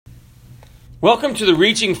Welcome to the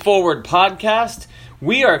Reaching Forward podcast.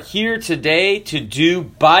 We are here today to do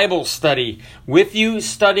Bible study with you,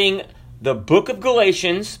 studying the book of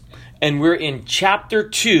Galatians, and we're in chapter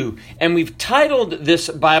 2, and we've titled this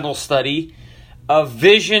Bible study, A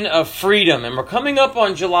Vision of Freedom. And we're coming up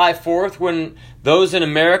on July 4th when those in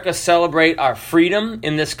America celebrate our freedom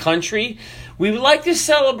in this country. We would like to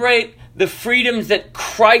celebrate the freedoms that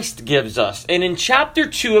Christ gives us. And in chapter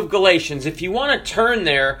 2 of Galatians, if you want to turn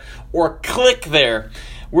there or click there,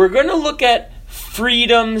 we're going to look at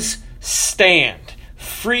freedoms stand.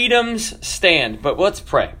 Freedoms stand. But let's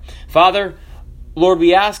pray. Father, Lord,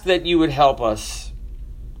 we ask that you would help us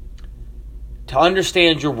to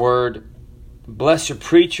understand your word. Bless your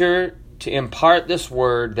preacher to impart this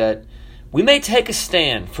word, that we may take a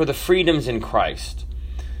stand for the freedoms in Christ,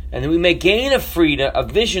 and that we may gain a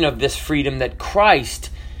vision of this freedom that Christ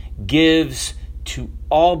gives to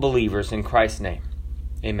all believers in Christ's name.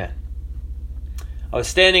 Amen. I was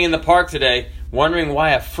standing in the park today wondering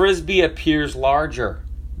why a Frisbee appears larger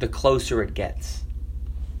the closer it gets.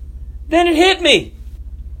 Then it hit me.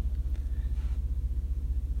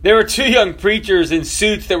 There were two young preachers in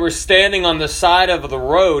suits that were standing on the side of the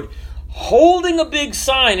road holding a big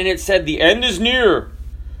sign, and it said, "The end is near.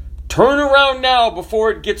 Turn around now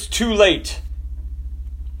before it gets too late."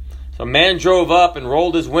 So a man drove up and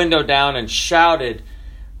rolled his window down and shouted,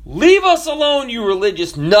 "Leave us alone, you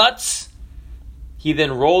religious nuts!" He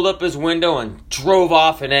then rolled up his window and drove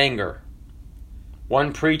off in anger.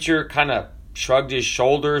 One preacher kind of shrugged his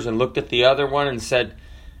shoulders and looked at the other one and said,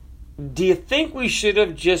 "Do you think we should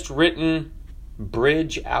have just written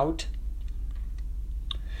bridge out?"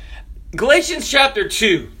 Galatians chapter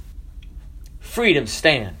 2, freedom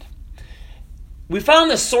stand. We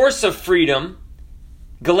found the source of freedom,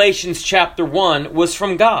 Galatians chapter 1, was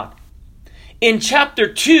from God. In chapter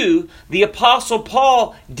 2, the Apostle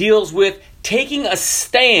Paul deals with taking a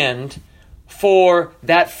stand for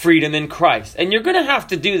that freedom in Christ. And you're going to have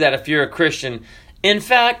to do that if you're a Christian. In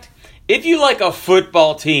fact, if you like a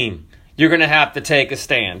football team, you're going to have to take a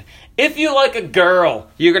stand. If you like a girl,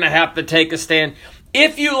 you're going to have to take a stand.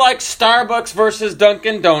 If you like Starbucks versus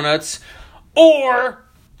Dunkin' Donuts, or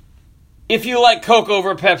if you like Coke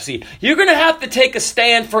over Pepsi, you're going to have to take a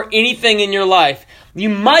stand for anything in your life. You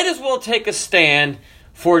might as well take a stand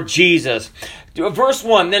for Jesus. Verse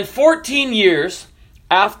 1, "Then 14 years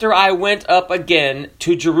after I went up again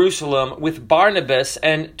to Jerusalem with Barnabas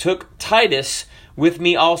and took Titus with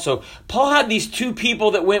me also." Paul had these two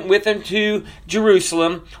people that went with him to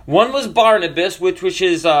Jerusalem. One was Barnabas, which was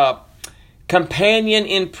his companion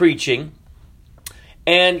in preaching.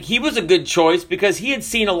 And he was a good choice because he had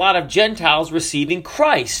seen a lot of Gentiles receiving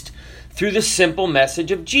Christ through the simple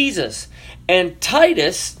message of Jesus. And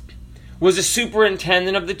Titus was a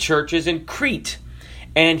superintendent of the churches in Crete.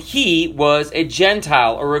 And he was a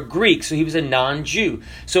Gentile or a Greek, so he was a non-Jew.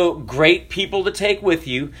 So great people to take with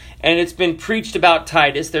you. And it's been preached about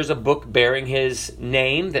Titus. There's a book bearing his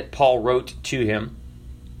name that Paul wrote to him.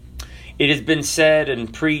 It has been said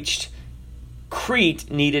and preached,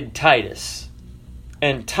 Crete needed Titus,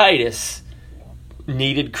 and Titus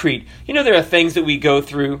needed Crete. You know, there are things that we go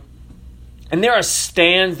through, and there are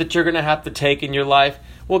stands that you're going to have to take in your life.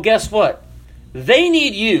 Well, guess what? They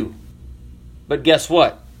need you. But guess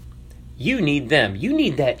what? You need them. You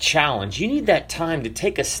need that challenge. You need that time to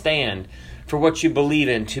take a stand for what you believe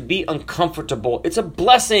in, to be uncomfortable. It's a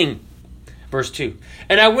blessing. Verse 2,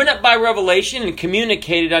 "And I went up by revelation and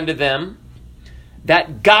communicated unto them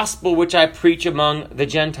that gospel which I preach among the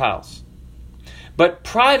Gentiles, but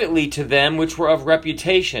privately to them which were of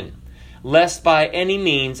reputation, lest by any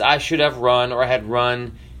means I should have run or had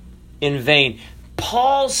run in vain."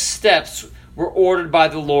 Paul's steps were ordered by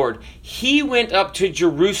the Lord. He went up to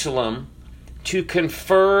Jerusalem to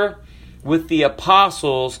confer with the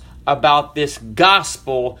apostles about this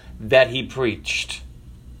gospel that he preached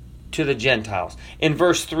to the Gentiles. In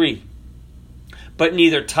verse 3, "But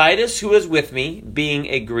neither Titus, who was with me, being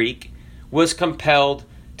a Greek, was compelled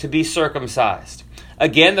to be circumcised."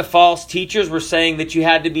 Again, the false teachers were saying that you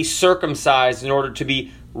had to be circumcised in order to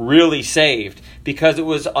be really saved, because it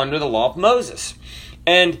was under the law of Moses.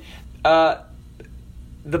 And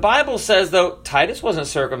the Bible says, though, Titus wasn't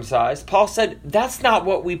circumcised. Paul said, that's not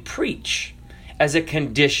what we preach as a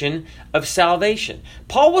condition of salvation.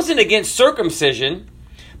 Paul wasn't against circumcision,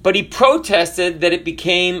 but he protested that it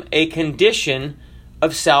became a condition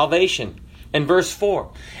of salvation. In verse 4,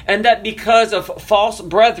 "And that because of false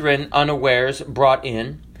brethren unawares brought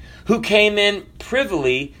in, who came in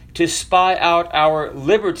privily to spy out our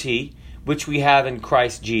liberty, which we have in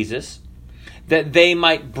Christ Jesus, that they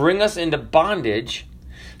might bring us into bondage,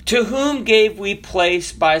 To whom gave we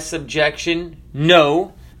place by subjection?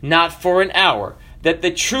 No, not for an hour, that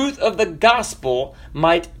the truth of the gospel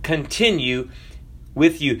might continue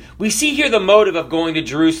with you. We see here the motive of going to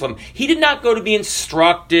Jerusalem. He did not go to be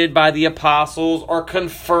instructed by the apostles or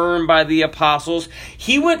confirmed by the apostles.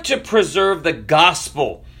 He went to preserve the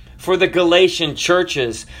gospel for the Galatian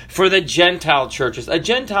churches, for the Gentile churches. A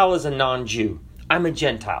Gentile is a non-Jew. I'm a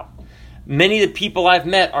Gentile. Many of the people I've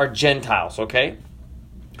met are Gentiles, okay?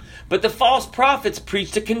 But the false prophets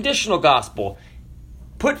preached a conditional gospel.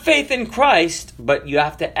 Put faith in Christ, but you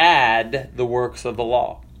have to add the works of the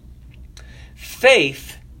law.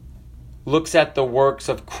 Faith looks at the works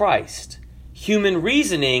of Christ. Human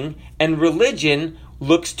reasoning and religion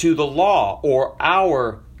looks to the law or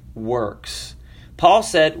our works. Paul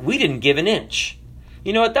said, we didn't give an inch.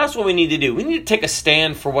 You know what? That's what we need to do. We need to take a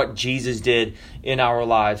stand for what Jesus did in our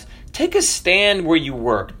lives. Take a stand where you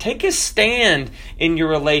work. Take a stand in your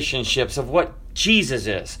relationships of what Jesus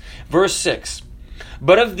is. Verse 6,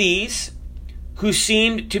 but of these who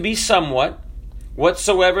seemed to be somewhat,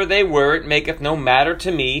 whatsoever they were, it maketh no matter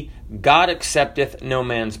to me. God accepteth no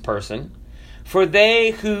man's person. For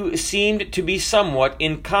they who seemed to be somewhat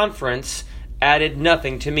in conference added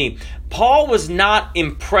nothing to me. Paul was not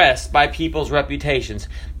impressed by people's reputations,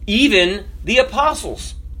 even the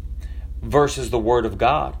apostles, versus the word of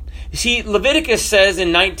God. You see, Leviticus says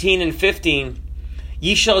in 19 and 15,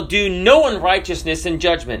 ye shall do no unrighteousness in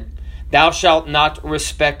judgment. Thou shalt not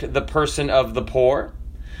respect the person of the poor,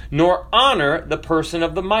 nor honor the person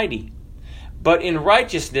of the mighty. But in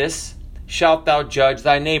righteousness shalt thou judge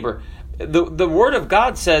thy neighbor. The word of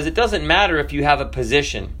God says it doesn't matter if you have a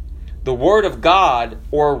position. The word of God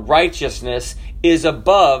or righteousness is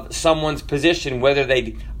above someone's position, whether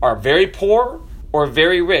they are very poor or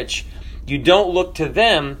very rich. You don't look to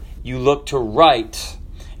them, you look to right.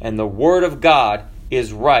 And the word of God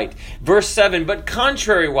is right. Verse 7, but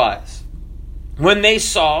contrariwise, when they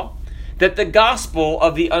saw that the gospel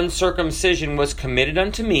of the uncircumcision was committed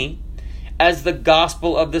unto me, as the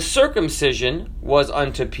gospel of the circumcision was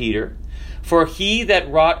unto Peter, for he that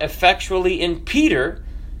wrought effectually in Peter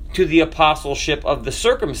to the apostleship of the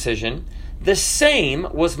circumcision, the same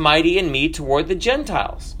was mighty in me toward the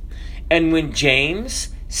Gentiles. And when James,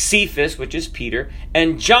 Cephas, which is Peter,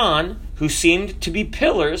 and John, who seemed to be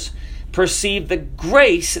pillars, perceived the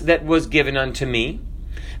grace that was given unto me,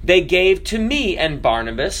 they gave to me and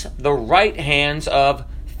Barnabas the right hands of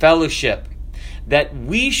fellowship, that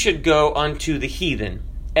we should go unto the heathen,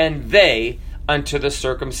 and they unto the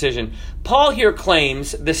circumcision. Paul here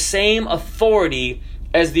claims the same authority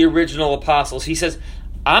as the original apostles. He says,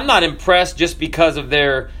 I'm not impressed just because of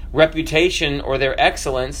their reputation or their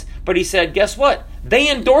excellence, but he said, guess what?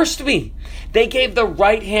 They endorsed me. They gave the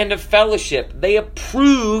right hand of fellowship. They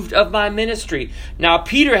approved of my ministry. Now,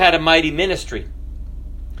 Peter had a mighty ministry.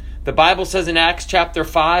 The Bible says in Acts chapter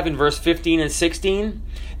 5 and verse 15 and 16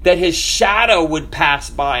 that his shadow would pass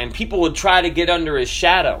by and people would try to get under his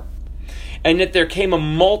shadow. And that there came a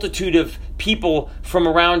multitude of people from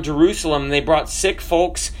around Jerusalem. And they brought sick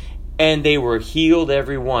folks and they were healed,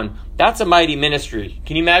 every one. That's a mighty ministry.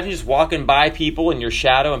 Can you imagine just walking by people in your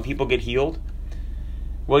shadow and people get healed?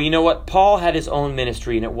 Well, you know what? Paul had his own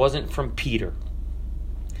ministry and it wasn't from Peter.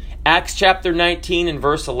 Acts chapter 19 and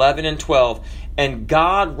verse 11 and 12. And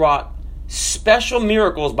God wrought special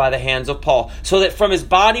miracles by the hands of Paul, so that from his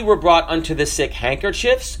body were brought unto the sick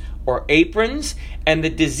handkerchiefs or aprons, and the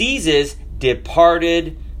diseases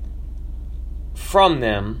departed from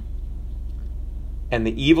them, and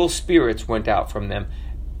the evil spirits went out from them.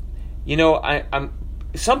 You know,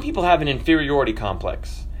 some people have an inferiority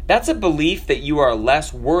complex. That's a belief that you are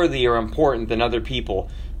less worthy or important than other people.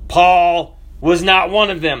 Paul was not one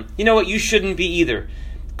of them. You know what? You shouldn't be either.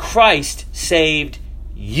 Christ saved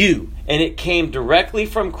you, and it came directly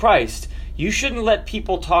from Christ. You shouldn't let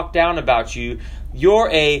people talk down about you. You're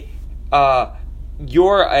a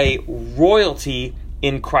royalty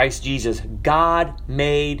in Christ Jesus. God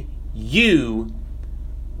made you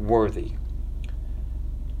worthy.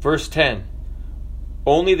 Verse 10,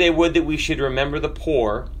 only they would that we should remember the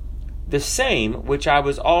poor, the same which I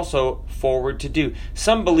was also forward to do.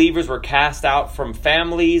 Some believers were cast out from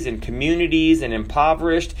families and communities and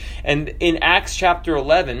impoverished. And in Acts chapter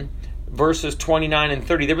 11, verses 29 and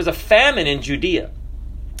 30, there was a famine in Judea.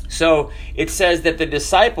 So it says that the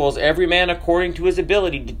disciples, every man according to his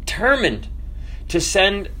ability, determined to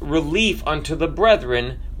send relief unto the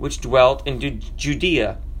brethren which dwelt in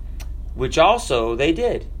Judea, which also they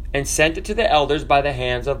did, and sent it to the elders by the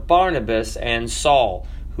hands of Barnabas and Saul,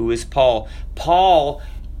 who is Paul. Paul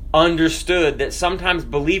understood that sometimes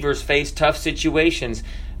believers face tough situations,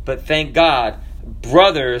 but thank God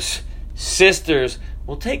brothers, sisters.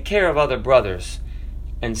 Well, take care of other brothers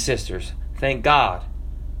and sisters. Thank God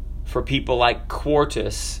for people like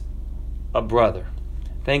Quartus, a brother.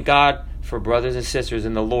 Thank God for brothers and sisters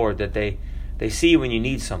in the Lord that they see you when you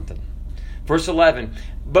need something. Verse 11,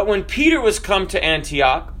 but when Peter was come to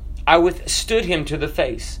Antioch, I withstood him to the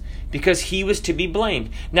face, because he was to be blamed.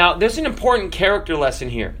 Now, there's an important character lesson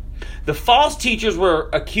here. The false teachers were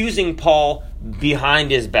accusing Paul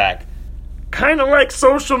behind his back. Kind of like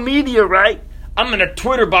social media, right? I'm going to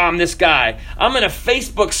Twitter bomb this guy. I'm going to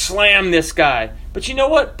Facebook slam this guy. But you know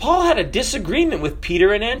what? Paul had a disagreement with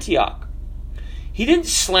Peter in Antioch. He didn't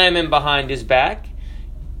slam him behind his back.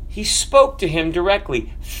 He spoke to him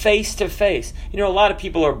directly, face to face. You know, a lot of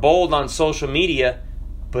people are bold on social media,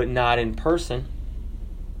 but not in person.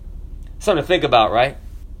 Something to think about, right?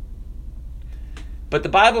 But the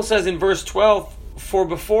Bible says in verse 12, for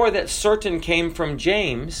before that certain came from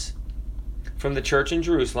James, from the church in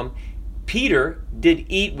Jerusalem, Peter did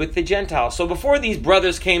eat with the Gentiles. So before these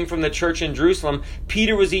brothers came from the church in Jerusalem,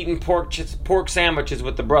 Peter was eating pork sandwiches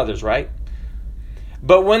with the brothers, right?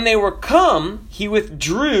 But when they were come, he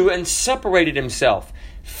withdrew and separated himself,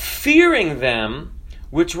 fearing them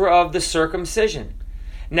which were of the circumcision.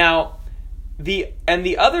 Now, the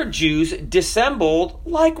other Jews dissembled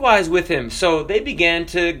likewise with him. So they began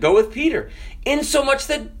to go with Peter, insomuch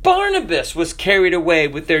that Barnabas was carried away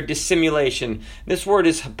with their dissimulation. This word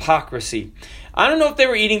is hypocrisy. I don't know if they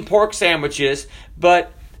were eating pork sandwiches,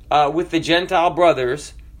 but with the Gentile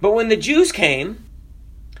brothers. But when the Jews came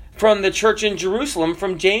from the church in Jerusalem,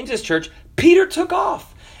 from James's church, Peter took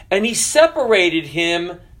off, and he separated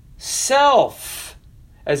himself,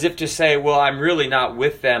 as if to say, well, I'm really not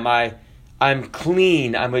with them. I'm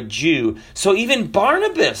clean. I'm a Jew. So even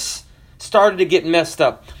Barnabas started to get messed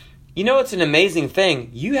up. You know, it's an amazing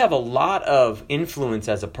thing. You have a lot of influence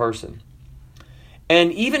as a person.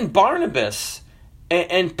 And even Barnabas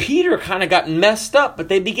and Peter kind of got messed up, but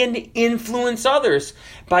they began to influence others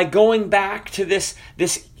by going back to this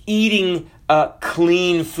eating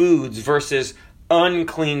clean foods versus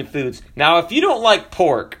unclean foods. Now, if you don't like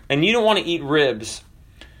pork and you don't want to eat ribs,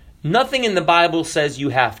 nothing in the Bible says you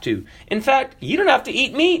have to. In fact, you don't have to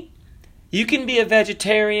eat meat. You can be a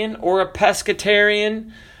vegetarian or a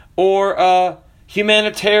pescatarian or a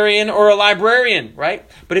humanitarian or a librarian, right?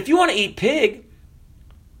 But if you want to eat pig,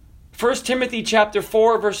 1 Timothy chapter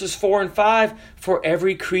 4, verses 4 and 5, for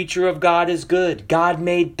every creature of God is good. God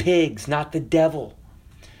made pigs, not the devil.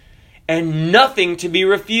 And nothing to be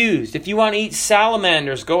refused. If you want to eat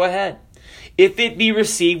salamanders, go ahead. If it be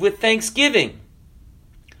received with thanksgiving.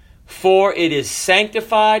 For it is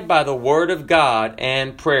sanctified by the word of God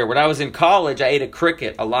and prayer. When I was in college, I ate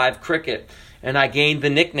a live cricket, and I gained the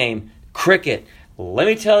nickname Cricket. Let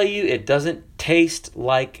me tell you, it doesn't taste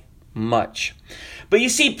like much. But you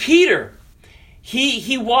see, Peter,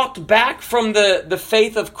 he walked back from the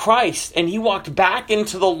faith of Christ, and he walked back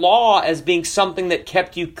into the law as being something that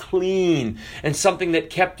kept you clean and something that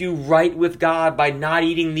kept you right with God by not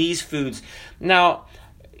eating these foods. Now,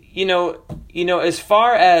 you know, as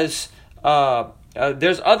far as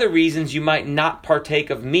there's other reasons you might not partake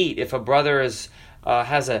of meat if a brother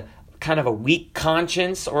has a kind of a weak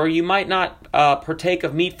conscience, or you might not partake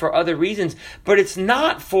of meat for other reasons, but it's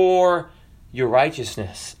not for your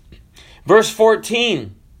righteousness. Verse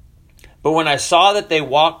 14, but when I saw that they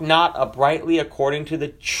walked not uprightly according to the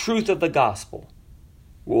truth of the gospel,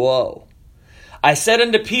 whoa, I said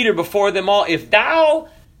unto Peter before them all, if thou,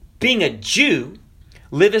 being a Jew,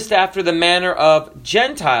 livest after the manner of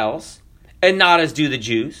Gentiles, and not as do the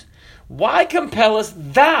Jews, why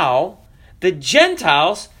compellest thou the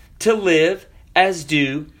Gentiles to live as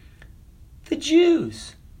do the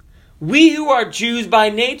Jews? We who are Jews by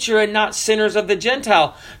nature and not sinners of the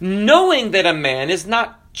Gentile, knowing that a man is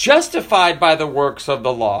not justified by the works of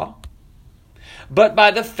the law, but by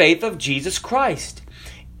the faith of Jesus Christ.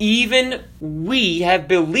 Even we have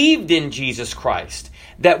believed in Jesus Christ,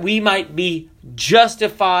 that we might be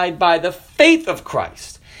justified by the faith of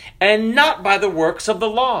Christ, and not by the works of the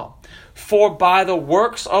law. For by the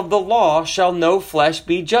works of the law shall no flesh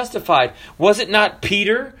be justified. Was it not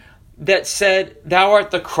Peter that said, thou art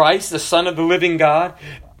the Christ, the Son of the living God?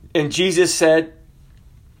 And Jesus said,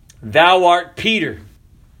 thou art Peter.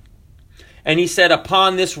 And he said,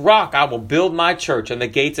 upon this rock I will build my church, and the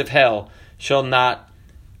gates of hell shall not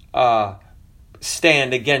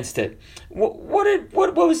stand against it. What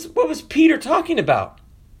was Peter talking about?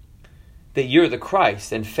 That you're the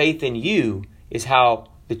Christ, and faith in you is how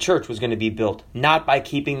the church was going to be built, not by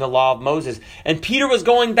keeping the law of Moses. And Peter was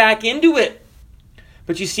going back into it.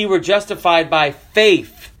 But you see, we're justified by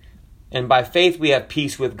faith And by faith we have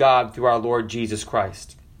peace with God through our Lord Jesus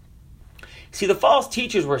Christ. See, the false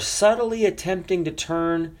teachers were subtly attempting to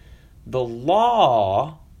turn the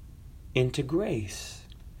law into grace,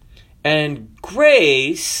 and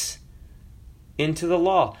grace into the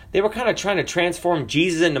law. They were kind of trying to transform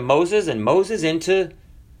Jesus into Moses and Moses into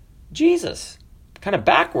Jesus. Kind of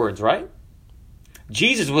backwards, right?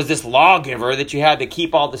 Jesus was this lawgiver that you had to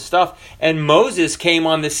keep all the stuff, and Moses came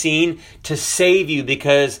on the scene to save you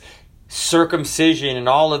because circumcision and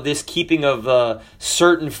all of this keeping of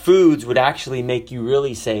certain foods would actually make you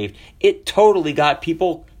really saved. It totally got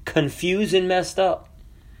people confused and messed up.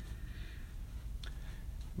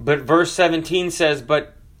 But verse 17 says,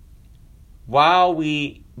 But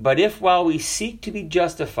if while we seek to be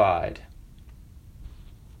justified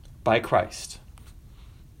by Christ,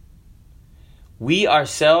 we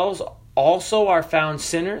ourselves also are found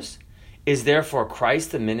sinners, is therefore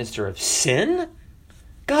Christ the minister of sin?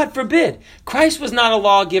 God forbid. Christ was not a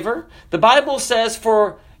lawgiver. The Bible says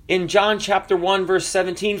in John chapter 1 verse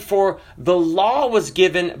 17, for the law was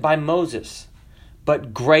given by Moses,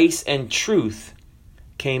 but grace and truth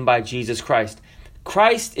came by Jesus Christ.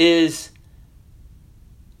 Christ is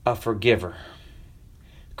a forgiver.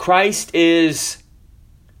 Christ is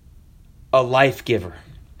a life giver.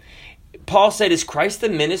 Paul said, is Christ the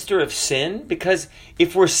minister of sin? Because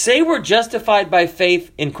if we're justified by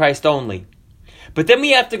faith in Christ only, but then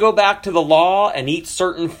we have to go back to the law and eat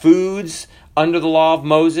certain foods under the law of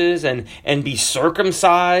Moses and be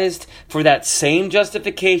circumcised for that same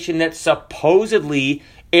justification that supposedly,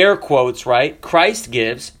 air quotes, right, Christ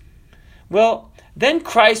gives. Well, then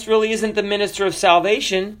Christ really isn't the minister of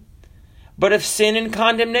salvation, but of sin and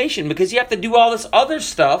condemnation, because you have to do all this other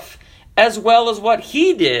stuff as well as what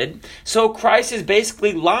he did. So Christ is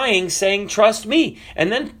basically lying, saying, trust me.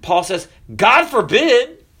 And then Paul says, God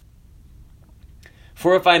forbid.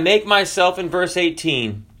 For if I make myself, in verse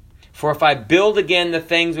 18, for if I build again the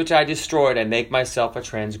things which I destroyed, I make myself a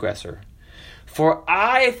transgressor. For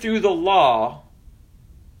I, through the law,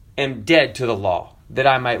 am dead to the law, that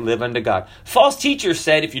I might live unto God. False teachers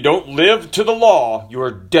said, if you don't live to the law, you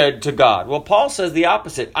are dead to God. Well, Paul says the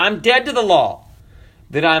opposite. I'm dead to the law,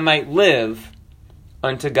 that I might live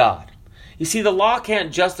unto God. You see, the law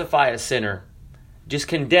can't justify a sinner, just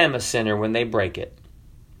condemn a sinner when they break it.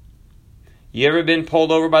 You ever been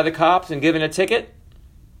pulled over by the cops and given a ticket?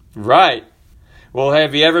 Right. Well,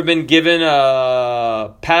 have you ever been given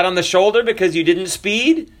a pat on the shoulder because you didn't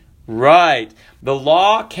speed? Right. The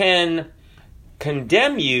law can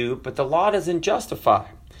condemn you, but the law doesn't justify.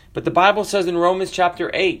 But the Bible says in Romans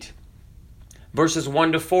chapter 8, verses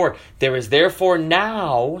 1 to 4, there is therefore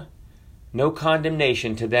now no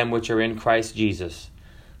condemnation to them which are in Christ Jesus,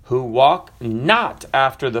 who walk not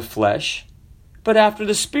after the flesh, but after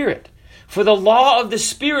the Spirit. For the law of the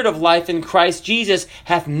Spirit of life in Christ Jesus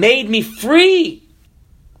hath made me free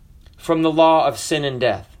from the law of sin and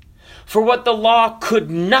death. For what the law could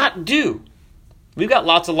not do, we've got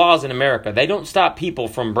lots of laws in America. They don't stop people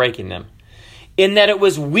from breaking them. In that it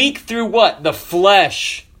was weak through what? The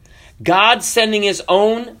flesh. God sending his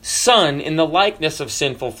own Son in the likeness of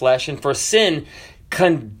sinful flesh, and for sin,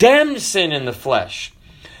 condemned sin in the flesh,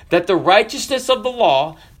 that the righteousness of the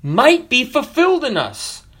law might be fulfilled in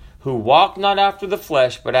us, who walk not after the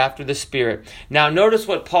flesh, but after the Spirit. Now notice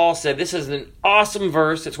what Paul said. This is an awesome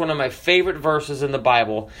verse. It's one of my favorite verses in the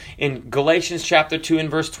Bible. In Galatians chapter 2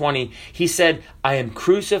 and verse 20, he said, I am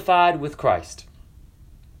crucified with Christ.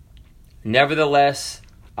 Nevertheless,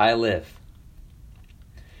 I live.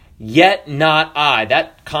 Yet not I.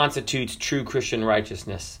 That constitutes true Christian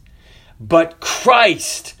righteousness. But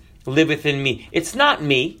Christ liveth in me. It's not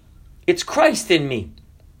me. It's Christ in me.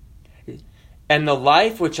 And the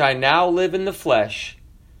life which I now live in the flesh,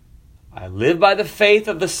 I live by the faith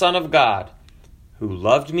of the Son of God, who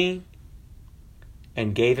loved me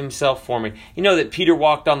and gave himself for me. You know that Peter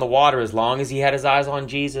walked on the water as long as he had his eyes on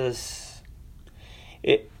Jesus.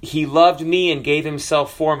 He loved me and gave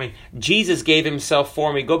himself for me. Jesus gave himself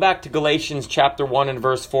for me. Go back to Galatians chapter 1 and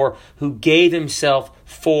verse 4, who gave himself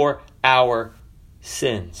for our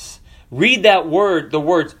sins. Read that word, the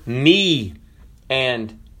words me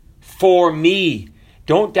and for me.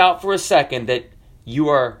 Don't doubt for a second that you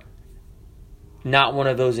are not one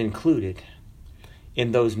of those included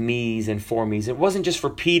in those me's and for me's. It wasn't just for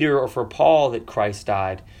Peter or for Paul that Christ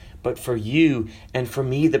died, but for you and for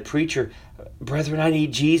me, the preacher. Brethren, I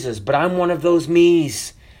need Jesus, but I'm one of those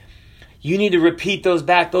me's. You need to repeat those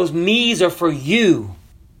back. Those me's are for you.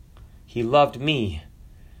 He loved me.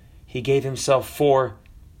 He gave himself for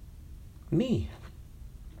me.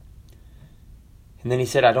 And then he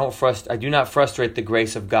said, I do not frustrate the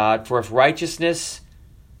grace of God, for if righteousness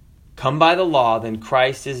come by the law, then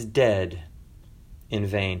Christ is dead in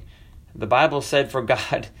vain. The Bible said, for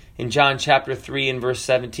God, in John chapter 3 and verse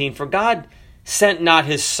 17, for God sent not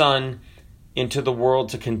his Son into the world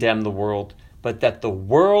to condemn the world, but that the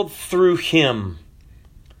world through him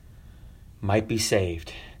might be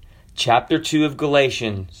saved. Chapter 2 of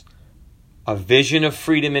Galatians, a vision of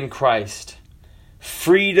freedom in Christ.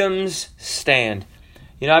 Freedoms stand.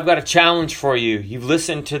 I've got a challenge for you. You've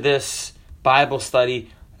listened to this Bible study.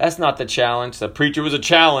 That's not the challenge. The preacher was a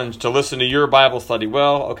challenge to listen to your Bible study.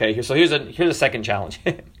 Well, okay, here's a second challenge.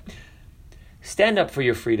 Stand up for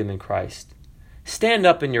your freedom in Christ. Stand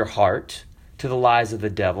up in your heart to the lies of the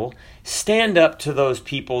devil. Stand up to those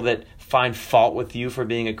people that find fault with you for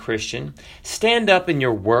being a Christian. Stand up in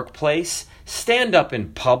your workplace. Stand up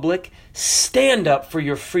in public. Stand up for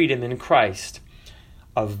your freedom in Christ.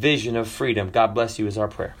 A vision of freedom. God bless you is our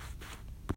prayer.